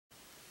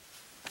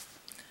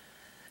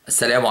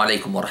Assalamu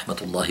alaikum wa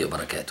rahmatullahi wa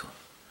barakatuh.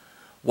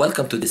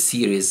 Welcome to the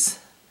series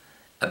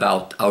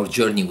about our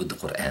journey with the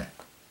Quran.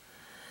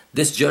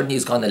 This journey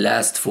is going to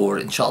last for,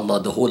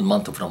 insha'Allah, the whole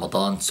month of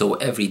Ramadan. So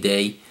every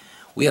day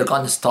we are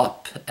going to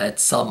stop at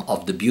some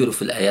of the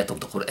beautiful ayat of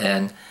the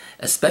Quran,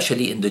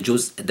 especially in the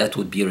juz that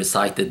would be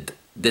recited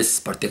this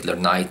particular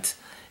night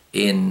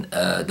in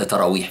the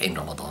Taraweeh in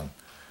Ramadan.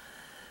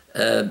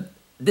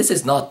 This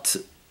is not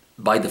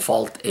by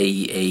default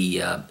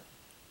a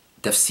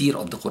tafsir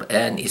of the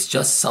Quran. Is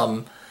just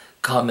some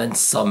comments,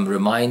 some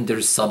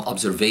reminders, some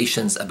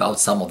observations about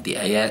some of the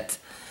ayat.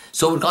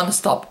 So we're going to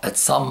stop at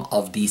some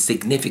of the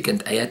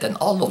significant ayat, and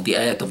all of the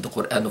ayat of the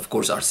Quran, of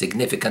course, are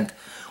significant.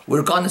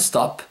 We're going to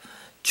stop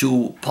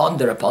to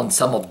ponder upon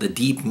some of the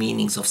deep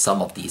meanings of some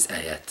of these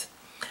ayat.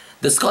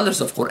 The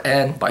scholars of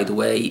Quran, by the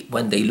way,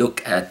 when they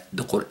look at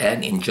the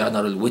Quran in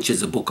general, which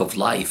is a book of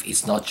life,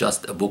 it's not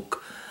just a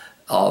book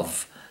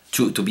of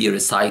to be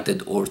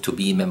recited or to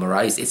be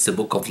memorized. It's a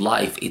book of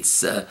life.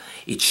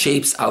 It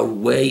shapes our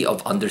way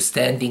of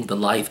understanding the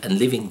life and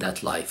living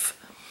that life.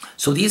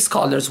 So these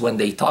scholars, when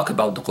they talk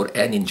about the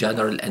Quran in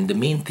general and the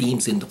main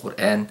themes in the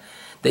Quran,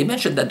 they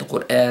mention that the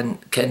Quran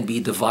can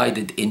be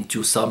divided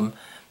into some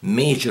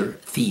major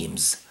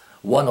themes.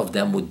 One of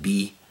them would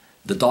be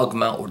the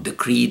dogma or the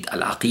creed,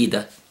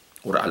 al-aqidah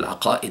or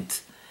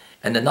al-aqaid.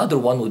 And another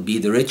one would be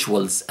the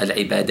rituals,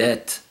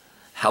 al-ibadat,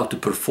 how to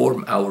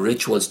perform our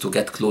rituals to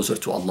get closer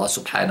to Allah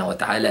subhanahu wa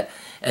ta'ala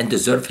and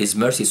deserve His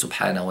mercy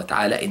subhanahu wa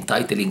ta'ala,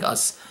 entitling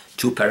us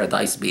to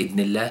paradise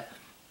bi'idhnillah.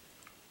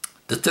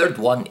 The third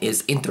one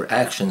is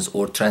interactions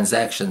or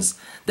transactions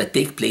that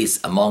take place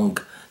among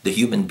the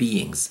human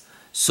beings.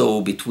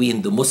 So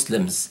between the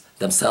Muslims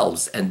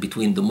themselves and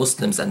between the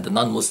Muslims and the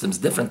non-Muslims,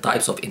 different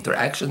types of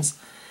interactions.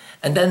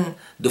 And then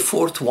the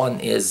fourth one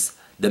is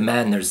the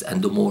manners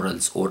and the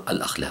morals or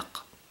al-akhlaq.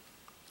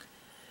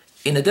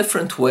 In a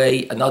different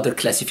way, another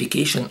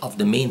classification of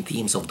the main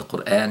themes of the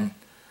Quran,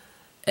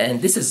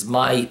 and this is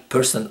my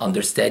personal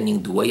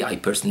understanding, the way I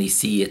personally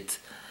see it.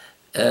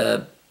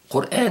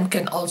 Quran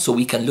can also,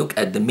 we can look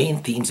at the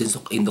main themes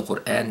in the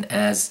Quran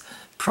as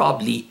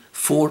probably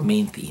four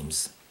main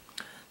themes.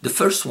 The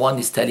first one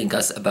is telling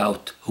us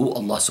about who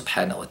Allah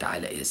subhanahu wa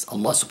ta'ala is.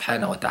 Allah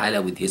subhanahu wa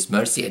ta'ala, with His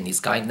mercy and His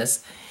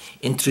kindness,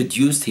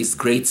 introduced His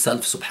great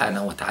self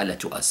subhanahu wa ta'ala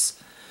to us,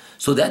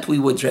 so that we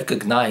would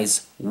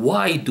recognize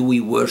why do we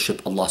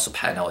worship Allah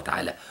subhanahu wa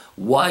ta'ala.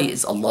 Why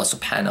is Allah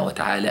subhanahu wa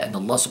ta'ala and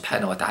Allah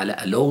subhanahu wa ta'ala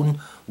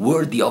alone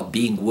worthy of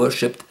being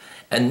worshipped,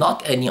 and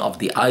not any of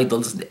the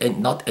idols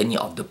and not any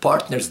of the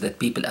partners that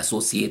people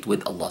associate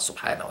with Allah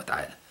subhanahu wa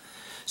ta'ala.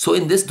 So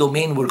in this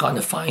domain we're going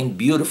to find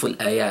beautiful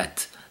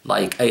ayat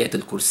like ayat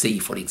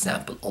al-Kursi, for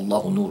example,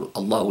 Allahu Nur,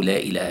 Allahu la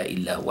ilaha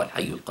illa huwa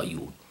al-hayyul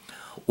qayyum,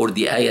 or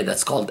the ayat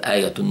that's called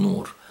ayat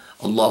al-Nur,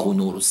 Allahu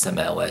Nuru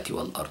as-samawati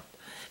wal-ard,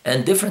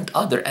 and different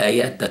other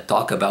ayat that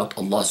talk about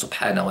Allah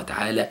subhanahu wa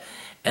ta'ala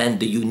and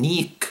the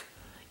unique,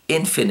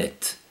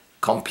 infinite,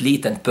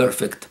 complete and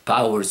perfect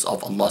powers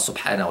of Allah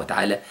subhanahu wa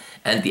ta'ala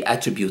and the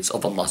attributes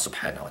of Allah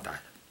subhanahu wa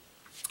ta'ala.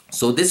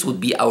 So this would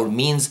be our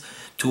means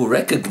to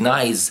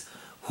recognize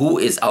who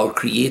is our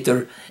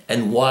creator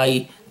and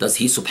why does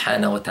He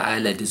subhanahu wa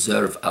ta'ala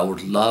deserve our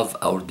love,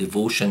 our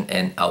devotion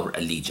and our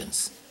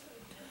allegiance.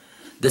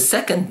 The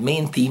second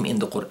main theme in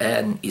the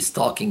Quran is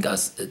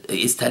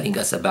telling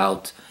us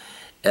about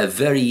a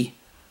very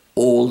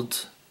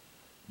old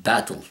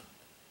battle.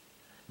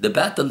 The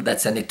battle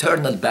that's an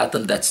eternal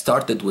battle that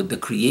started with the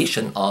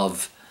creation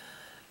of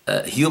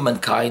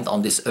humankind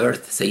on this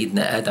earth, Sayyidina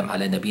Adam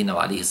ala nabina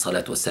wa alayhi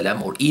salatu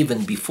wasalam, or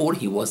even before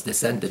he was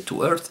descended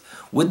to earth,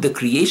 with the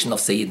creation of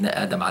Sayyidina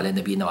Adam ala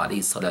nabina wa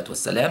alayhi salatu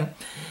wasalam.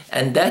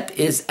 And that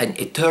is an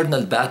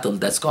eternal battle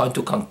that's going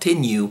to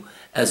continue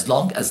as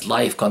long as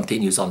life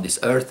continues on this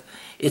earth.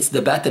 It's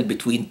the battle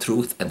between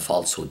truth and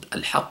falsehood,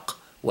 al-haq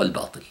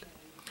wal-batil.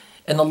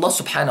 And Allah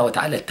subhanahu wa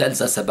ta'ala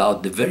tells us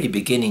about the very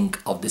beginning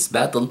of this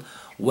battle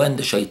when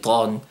the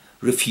shaitan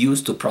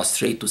refused to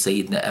prostrate to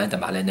Sayyidina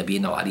Adam ala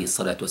nabiyina wa alayhi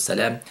salatu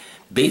wasalam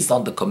based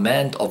on the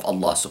command of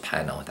Allah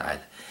subhanahu wa ta'ala.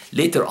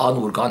 Later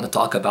on we're going to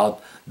talk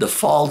about the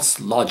false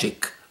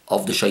logic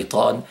of the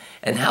shaitan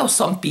and how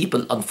some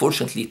people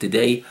unfortunately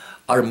today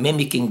are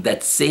mimicking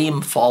that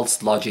same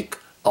false logic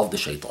of the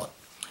shaitan.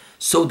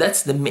 So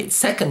that's the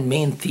second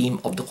main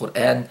theme of the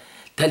Quran,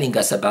 telling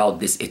us about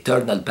this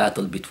eternal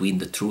battle between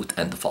the truth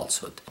and the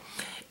falsehood.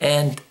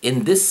 And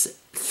in this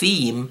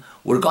theme,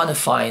 we're going to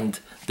find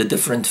the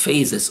different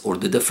phases or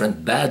the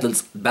different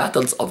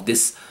battles of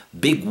this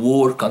big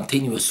war,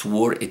 continuous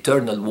war,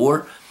 eternal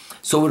war.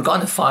 So we're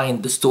going to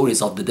find the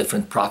stories of the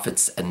different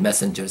prophets and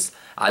messengers,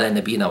 ala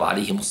nabina wa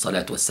alayhimus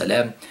salatu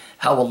wassalam,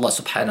 how Allah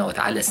subhanahu wa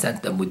ta'ala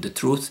sent them with the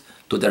truth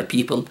to their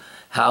people,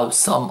 how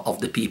some of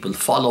the people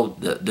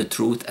followed the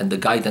truth and the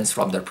guidance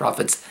from their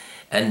prophets,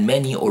 and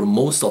many or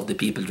most of the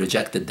people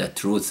rejected that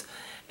truth,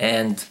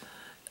 and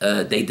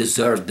they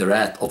deserved the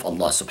wrath of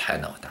Allah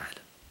subhanahu wa ta'ala.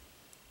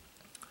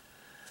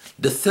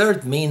 The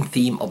third main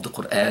theme of the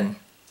Quran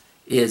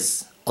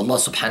is Allah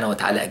subhanahu wa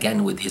ta'ala,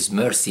 again with His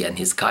mercy and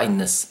His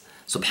kindness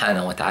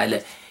subhanahu wa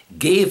ta'ala,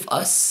 gave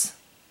us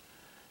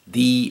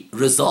the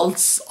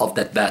results of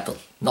that battle.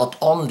 Not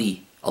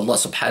only Allah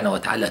subhanahu wa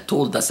ta'ala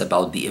told us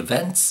about the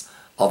events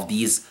of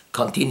these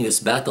continuous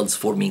battles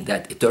forming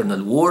that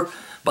eternal war,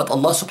 but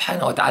Allah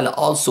subhanahu wa ta'ala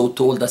also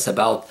told us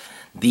about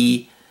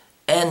the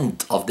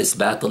end of this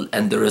battle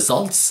and the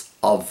results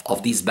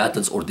of these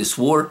battles or this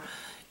war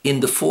in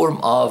the form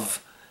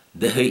of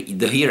the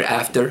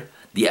hereafter,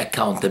 the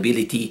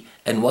accountability,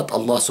 and what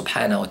Allah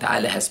subhanahu wa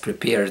ta'ala has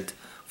prepared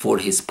for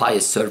His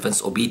pious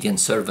servants, obedient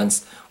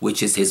servants,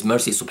 which is His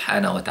mercy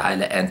subhanahu wa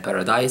ta'ala and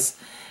paradise,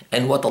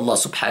 and what Allah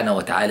subhanahu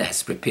wa ta'ala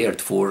has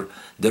prepared for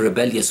the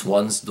rebellious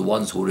ones, the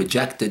ones who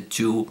rejected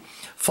to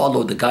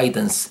follow the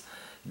guidance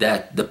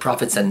that the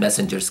prophets and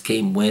messengers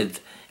came with,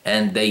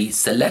 and they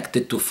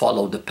selected to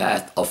follow the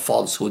path of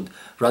falsehood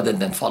rather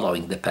than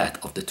following the path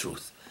of the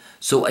truth.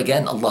 So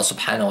again, Allah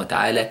subhanahu wa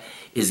ta'ala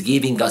is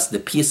giving us the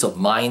peace of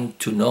mind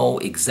to know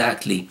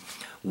exactly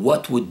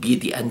what would be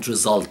the end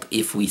result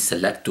if we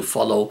select to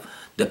follow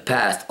the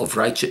path of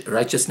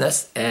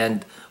righteousness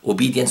and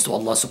obedience to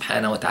Allah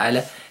subhanahu wa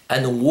ta'ala,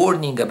 and a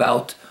warning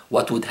about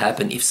what would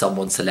happen if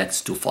someone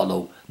selects to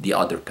follow the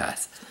other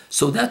path.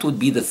 So that would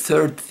be the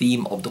third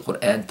theme of the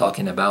Quran,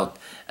 talking about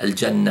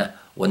Al-Jannah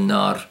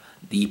wal-Nar,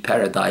 the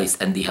paradise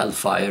and the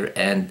hellfire,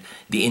 and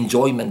the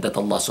enjoyment that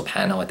Allah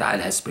subhanahu wa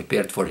ta'ala has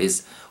prepared for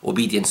His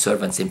obedient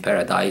servants in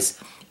paradise,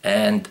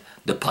 and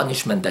the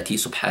punishment that He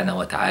subhanahu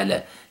wa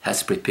ta'ala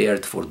has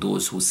prepared for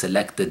those who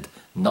selected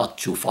not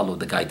to follow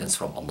the guidance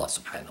from Allah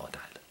subhanahu wa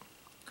ta'ala.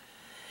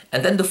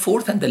 And then the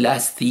fourth and the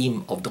last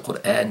theme of the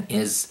Quran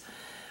is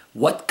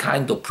what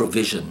kind of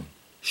provision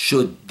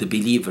should the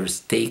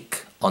believers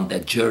take on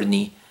that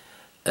journey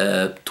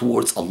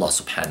towards Allah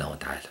subhanahu wa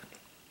ta'ala.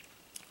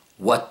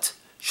 What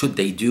should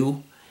they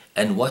do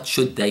and what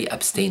should they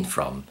abstain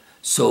from?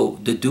 So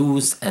the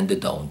do's and the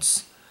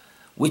don'ts,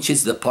 which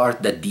is the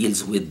part that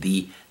deals with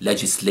the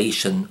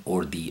legislation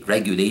or the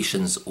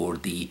regulations or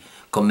the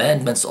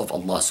commandments of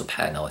Allah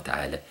subhanahu wa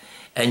ta'ala.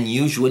 And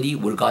usually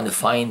we're going to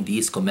find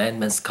these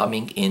commandments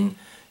coming in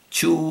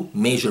two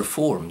major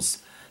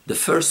forms. The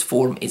first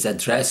form is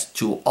addressed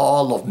to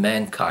all of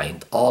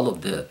mankind, all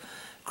of the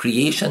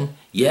creation,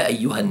 Ya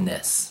ayyuhan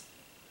nas.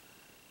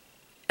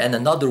 And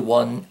another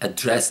one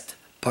addressed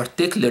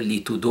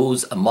particularly to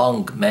those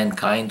among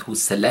mankind who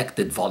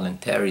selected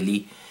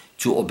voluntarily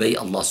to obey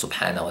Allah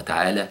subhanahu wa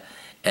ta'ala.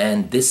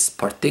 And this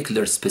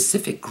particular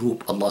specific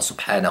group Allah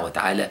subhanahu wa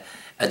ta'ala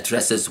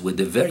addresses with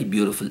a very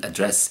beautiful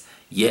address,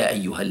 Ya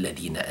ayyuhal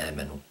ladina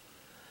amanu.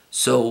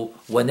 So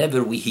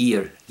whenever we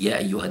hear Ya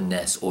ayyuhan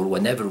nas, or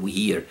whenever we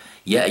hear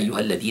Ya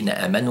ayyuhal ladina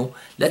amanu,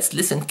 let's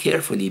listen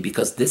carefully,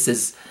 because this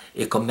is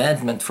a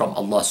commandment from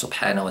Allah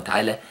subhanahu wa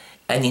ta'ala,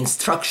 an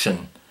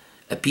instruction,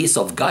 a piece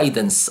of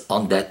guidance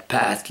on that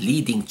path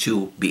leading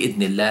to,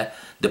 bi'idhnillah,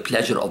 the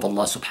pleasure of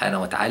Allah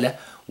subhanahu wa ta'ala.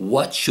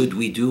 What should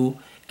we do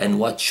and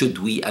what should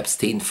we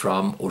abstain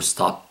from or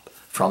stop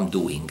from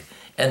doing?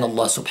 And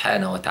Allah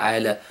subhanahu wa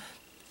ta'ala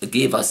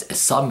gave us a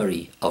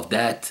summary of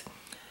that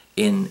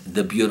in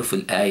the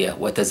beautiful ayah,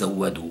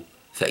 وَتَزَوَّدُوا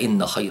فَإِنَّ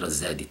خَيْرَ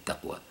الزَّادِ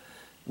التَّقْوَى,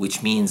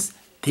 which means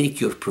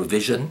take your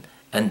provision,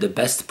 and the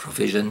best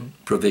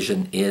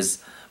provision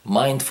is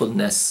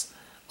mindfulness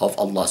of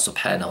Allah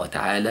subhanahu wa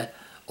ta'ala,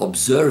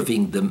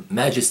 observing the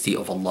majesty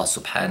of Allah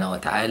subhanahu wa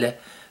ta'ala,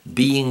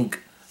 being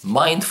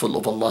mindful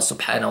of Allah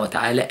subhanahu wa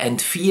ta'ala,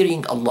 and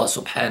fearing Allah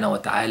subhanahu wa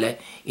ta'ala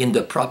in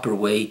the proper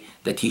way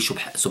that He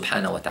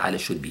subhanahu wa ta'ala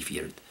should be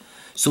feared.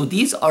 So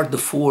these are the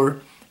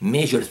four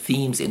major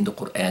themes in the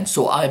Quran.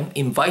 So I'm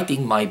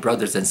inviting my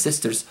brothers and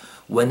sisters,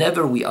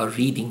 whenever we are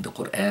reading the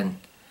Quran,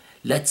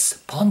 let's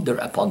ponder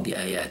upon the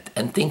ayat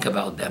and think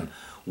about them.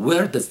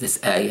 Where does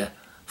this ayah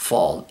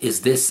fall?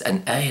 Is this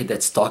an ayah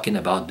that's talking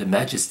about the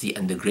majesty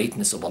and the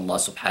greatness of Allah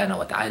subhanahu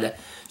wa ta'ala,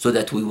 so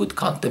that we would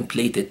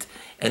contemplate it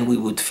and we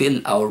would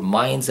fill our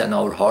minds and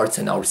our hearts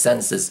and our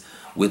senses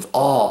with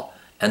awe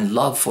and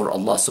love for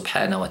Allah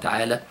subhanahu wa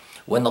ta'ala?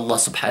 When Allah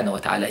subhanahu wa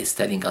ta'ala is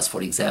telling us,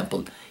 for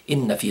example,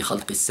 إِنَّ فِي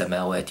خَلْقِ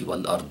السَّمَاوَاتِ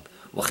وَالْأَرْضِ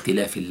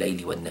وَاخْتِلَافِ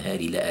اللَّيْلِ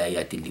وَالنَّهَارِ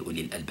لَآيَاتٍ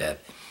لِأُولِي الْأَلْبَابِ,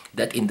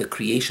 that in the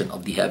creation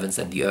of the heavens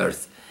and the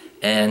earth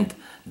and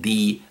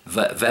the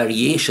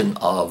variation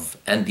of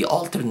and the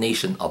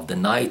alternation of the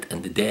night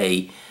and the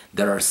day,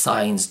 there are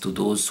signs to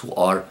those who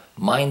are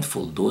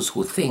mindful, those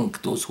who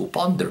think, those who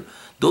ponder,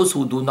 those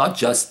who do not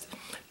just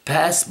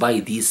pass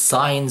by these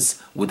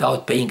signs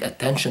without paying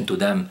attention to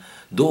them,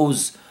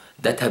 those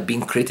that have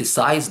been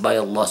criticized by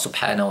Allah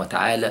subhanahu wa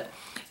ta'ala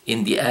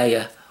in the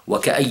ayah,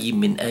 وَكَأَيٍّ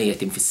مِّنْ آيَةٍ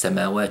فِي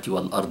السَّمَاوَاتِ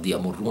وَالْأَرْضِ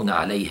يَمُرُّونَ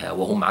عَلَيْهَا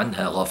وَهُمْ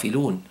عَنْهَا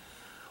غَافِلُونَ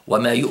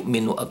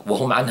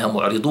وَهُمْ عَنْهَا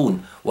مُعْرِضُونَ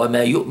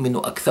وَمَا يُؤْمِنُ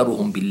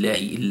أَكْثَرُهُمْ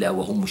بِاللَّهِ إِلَّا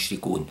وَهُمْ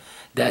مُشْرِكُونَ.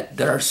 That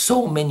there are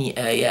so many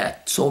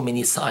ayat, so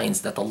many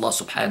signs that Allah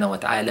subhanahu wa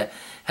ta'ala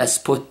has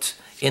put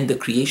in the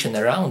creation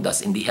around us,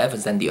 in the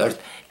heavens and the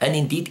earth, and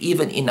indeed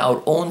even in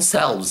our own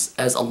selves,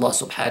 as Allah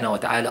subhanahu wa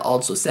ta'ala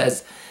also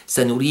says,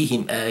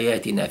 سَنُرِيهِمْ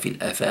آيَاتِنَا فِي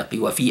الْآفَاقِ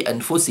وَفِي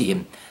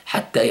أَنفُسِهِمْ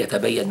حَتَّى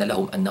يَتَبَيَّنَ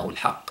لَهُمْ أَنَّهُ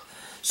الْحَقِّ.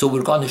 So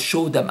we're going to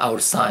show them our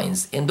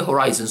signs in the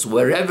horizons.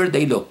 Wherever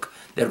they look,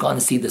 they're going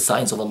to see the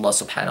signs of Allah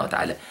subhanahu wa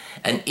ta'ala.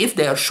 And if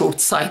they are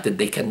short-sighted,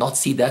 they cannot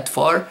see that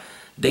far,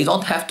 They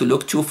don't have to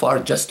look too far.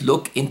 Just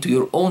look into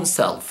your own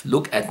self.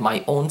 Look at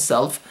my own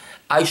self.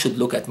 I should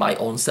look at my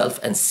own self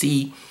and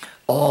see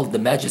all the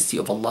majesty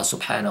of Allah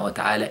subhanahu wa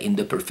ta'ala in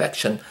the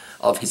perfection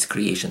of His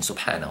creation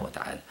subhanahu wa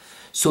ta'ala.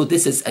 So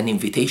this is an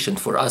invitation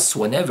for us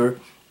whenever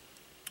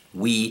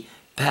we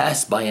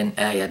pass by an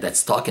ayah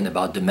that's talking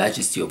about the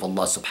majesty of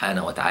Allah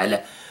subhanahu wa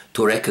ta'ala,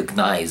 to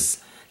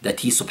recognize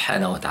that He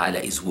subhanahu wa ta'ala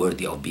is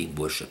worthy of being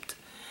worshipped.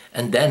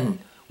 And then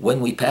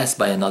when we pass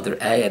by another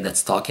ayah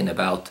that's talking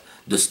about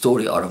the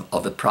story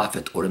of a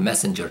prophet or a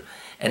messenger,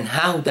 and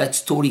how that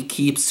story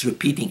keeps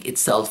repeating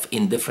itself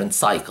in different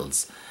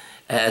cycles.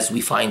 As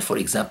we find, for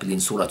example, in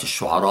Surah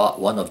Al-Shu'ara,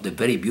 one of the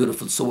very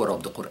beautiful surah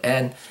of the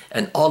Quran,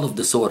 and all of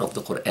the surah of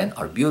the Quran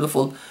are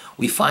beautiful,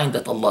 we find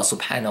that Allah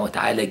subhanahu wa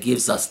ta'ala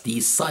gives us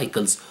these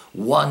cycles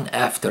one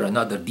after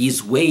another,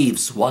 these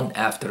waves one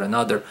after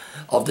another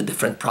of the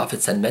different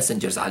prophets and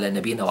messengers ala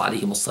nabina wa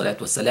alayhimus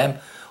salatu wasalam,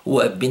 who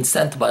have been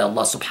sent by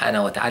Allah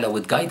subhanahu wa ta'ala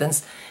with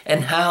guidance,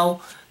 and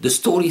how the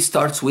story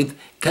starts with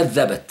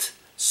kadhabat.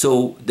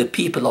 So the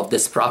people of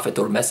this prophet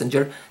or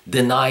messenger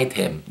denied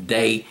him.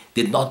 They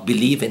did not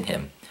believe in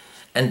him.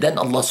 And then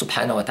Allah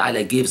subhanahu wa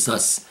ta'ala gives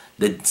us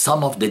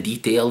some of the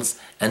details,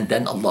 and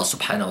then Allah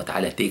subhanahu wa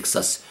ta'ala takes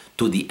us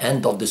to the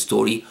end of the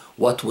story.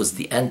 What was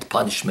the end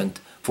punishment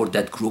for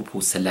that group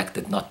who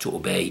selected not to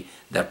obey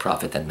their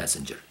prophet and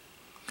messenger?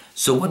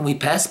 So when we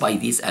pass by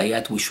these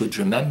ayat, we should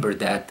remember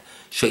that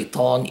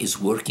Shaitan is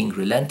working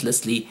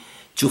relentlessly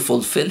to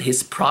fulfill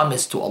his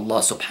promise to Allah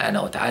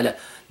subhanahu wa ta'ala,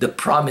 the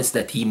promise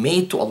that he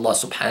made to Allah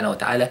subhanahu wa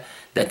ta'ala,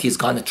 that he's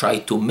going to try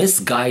to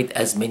misguide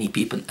as many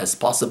people as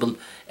possible.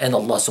 And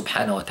Allah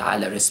subhanahu wa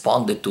ta'ala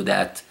responded to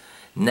that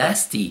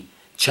nasty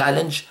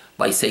challenge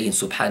by saying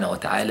subhanahu wa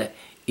ta'ala,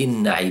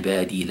 Inna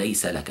ibadi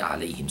laysa laka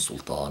alayhim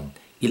sultan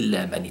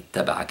illa man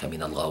ittaba'aka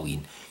min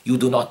al-ghawin. You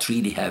do not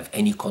really have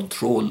any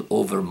control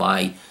over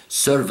my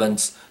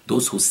servants,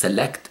 those who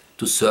select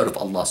to serve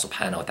Allah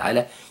subhanahu wa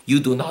ta'ala. You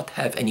do not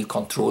have any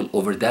control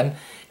over them,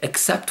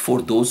 except for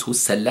those who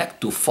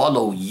select to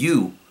follow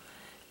you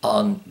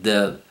on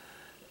the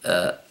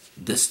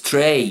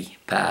stray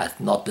path,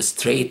 not the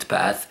straight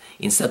path.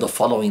 Instead of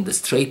following the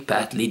straight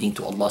path leading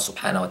to Allah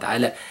subhanahu wa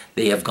ta'ala,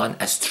 they have gone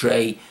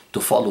astray to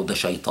follow the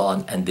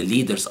shaitan and the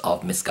leaders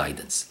of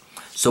misguidance.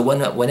 So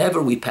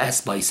whenever we pass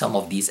by some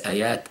of these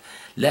ayat,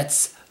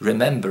 let's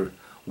remember,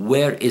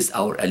 where is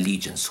our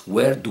allegiance?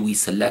 Where do we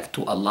select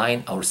to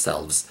align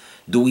ourselves?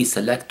 Do we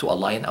select to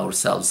align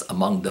ourselves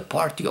among the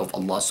party of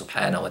Allah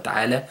subhanahu wa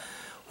ta'ala,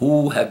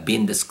 who have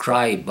been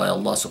described by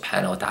Allah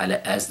subhanahu wa ta'ala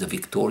as the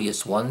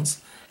victorious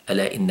ones?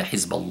 Ala inna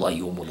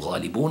hizballahi humul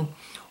ghalibun.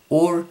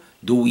 Or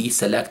do we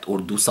select, or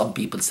do some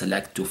people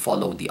select to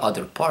follow the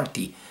other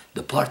party,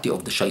 the party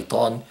of the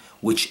shaitan,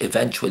 which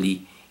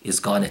eventually is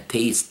gonna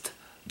taste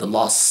the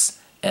loss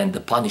and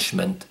the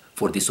punishment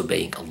for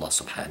disobeying Allah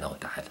subhanahu wa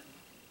ta'ala?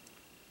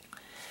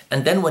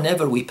 And then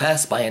whenever we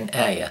pass by an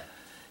ayah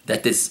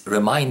that is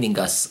reminding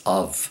us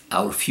of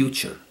our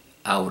future,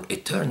 our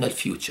eternal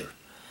future,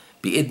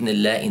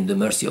 bi'idhnillah, in the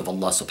mercy of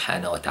Allah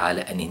subhanahu wa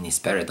ta'ala and in His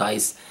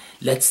paradise,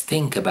 let's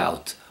think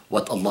about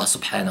what Allah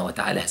subhanahu wa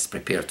ta'ala has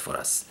prepared for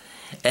us.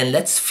 And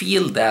let's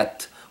feel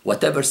that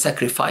whatever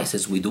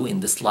sacrifices we do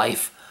in this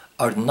life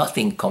are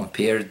nothing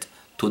compared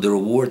to the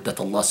reward that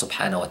Allah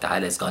subhanahu wa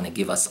ta'ala is going to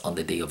give us on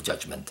the Day of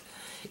Judgment.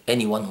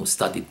 Anyone who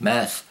studied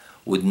math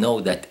would know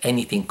that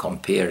anything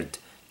compared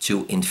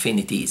to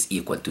infinity is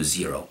equal to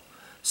zero.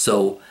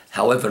 So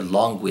however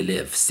long we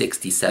live,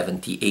 60,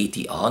 70,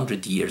 80,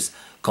 100 years,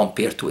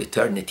 compared to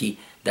eternity,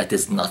 that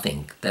is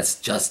nothing. That's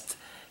just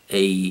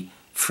a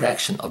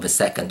fraction of a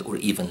second, or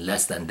even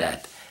less than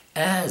that.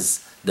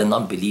 As the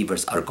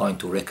non-believers are going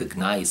to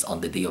recognize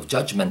on the Day of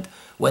Judgment,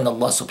 when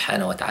Allah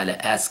subhanahu wa ta'ala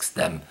asks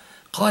them,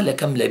 قَالَ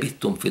كَمْ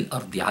لَبِثْتُمْ فِي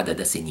الْأَرْضِ عَدَدَ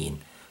سِنِينَ.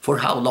 For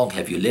how long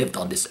have you lived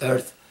on this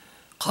earth?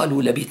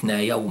 قَالُوا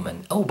لَبِثْنَا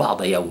يَوْمًا أَوْ بَعْضَ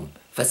يَوْمٍ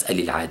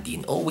فَاسْأَلِ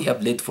الْعَادِينَ. Oh, we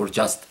have lived for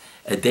just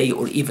a day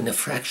or even a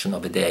fraction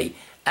of a day.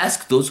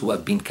 Ask those who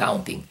have been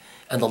counting.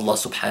 And Allah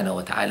subhanahu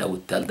wa ta'ala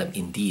would tell them,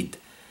 indeed,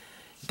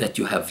 that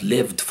you have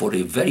lived for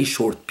a very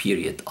short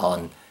period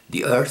on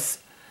the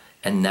earth,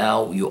 and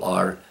now you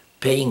are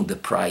paying the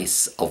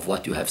price of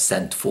what you have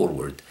sent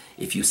forward.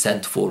 If you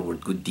sent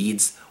forward good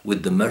deeds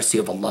with the mercy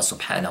of Allah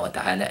subhanahu wa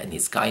ta'ala and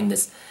His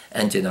kindness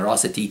and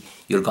generosity,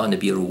 you're going to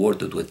be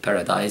rewarded with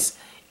paradise.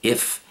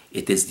 If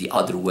it is the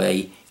other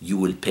way, you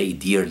will pay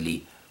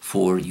dearly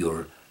for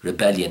your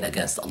rebellion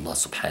against Allah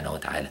subhanahu wa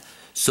ta'ala.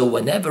 So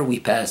whenever we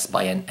pass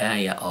by an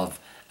ayah of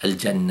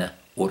Al-Jannah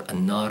or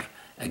An-Nar,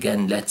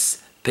 again,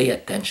 let's pay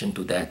attention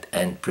to that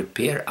and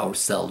prepare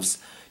ourselves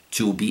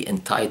to be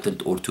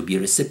entitled or to be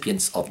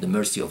recipients of the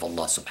mercy of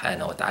Allah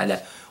subhanahu wa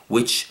ta'ala,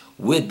 which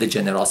with the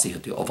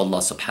generosity of Allah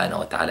subhanahu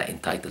wa ta'ala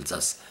entitles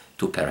us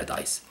to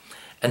paradise.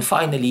 And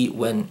finally,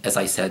 when, as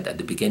I said at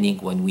the beginning,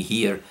 when we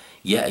hear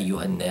Ya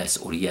ayyuhan nas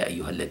or Ya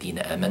ayyuhal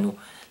ladina amanu,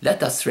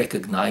 let us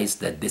recognize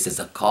that this is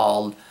a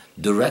call,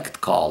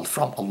 direct call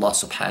from Allah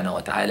subhanahu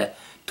wa ta'ala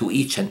to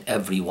each and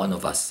every one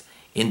of us,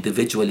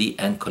 individually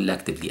and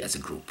collectively as a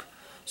group.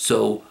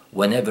 So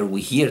whenever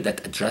we hear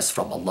that address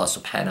from Allah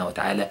subhanahu wa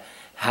ta'ala,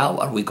 how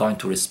are we going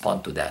to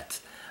respond to that?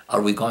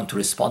 Are we going to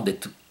respond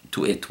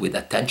to it with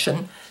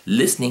attention,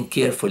 listening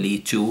carefully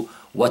to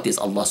what is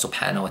Allah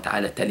subhanahu wa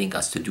ta'ala telling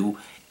us to do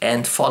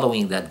and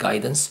following that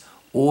guidance?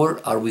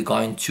 Or are we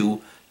going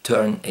to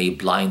turn a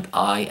blind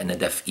eye and a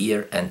deaf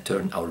ear and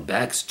turn our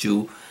backs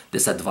to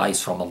this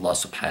advice from Allah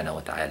subhanahu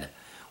wa ta'ala?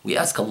 We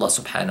ask Allah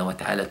subhanahu wa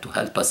ta'ala to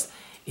help us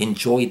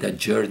enjoy the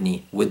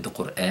journey with the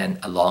Quran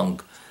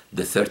along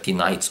the 30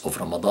 nights of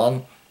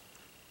Ramadan.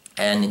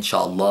 And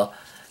insha'Allah,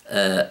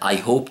 I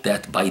hope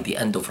that by the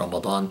end of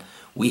Ramadan,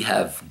 we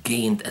have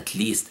gained at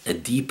least a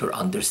deeper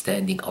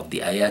understanding of the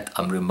ayat.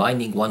 I'm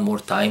reminding one more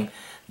time,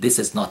 this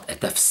is not a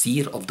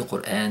tafsir of the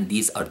Quran.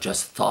 These are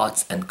just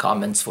thoughts and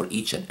comments for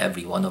each and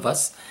every one of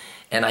us.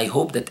 And I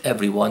hope that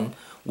everyone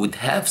would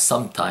have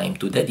some time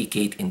to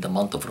dedicate in the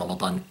month of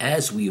Ramadan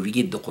as we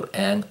read the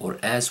Quran or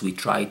as we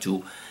try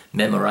to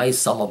memorize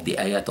some of the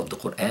ayat of the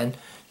Quran,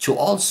 to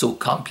also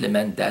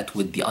complement that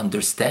with the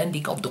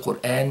understanding of the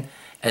Quran.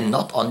 And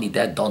not only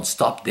that, don't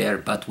stop there,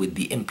 but with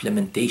the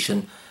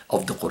implementation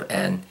of the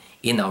Quran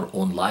in our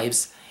own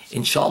lives.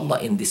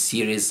 Inshallah, in this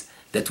series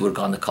that we're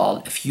going to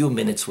call A Few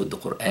Minutes with the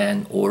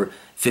Quran, or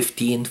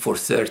 15 for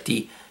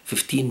 30,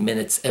 15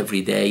 minutes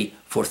every day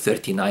for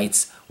 30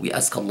 nights, we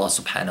ask Allah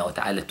subhanahu wa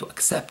ta'ala to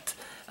accept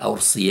our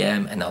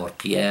siyam and our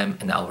qiyam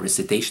and our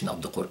recitation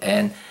of the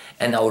Quran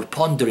and our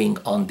pondering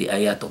on the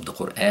ayat of the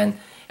Quran.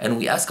 And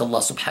we ask Allah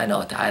subhanahu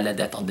wa ta'ala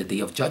that on the day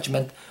of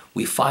judgment,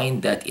 we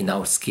find that in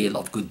our scale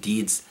of good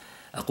deeds.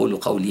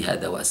 أقول قولي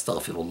هذا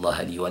وأستغفر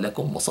الله لي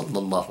ولكم وصلى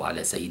الله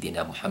على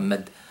سيدنا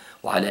محمد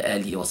وعلى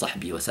آله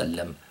وصحبه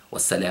وسلم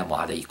والسلام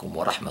عليكم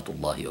ورحمة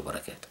الله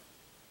وبركاته.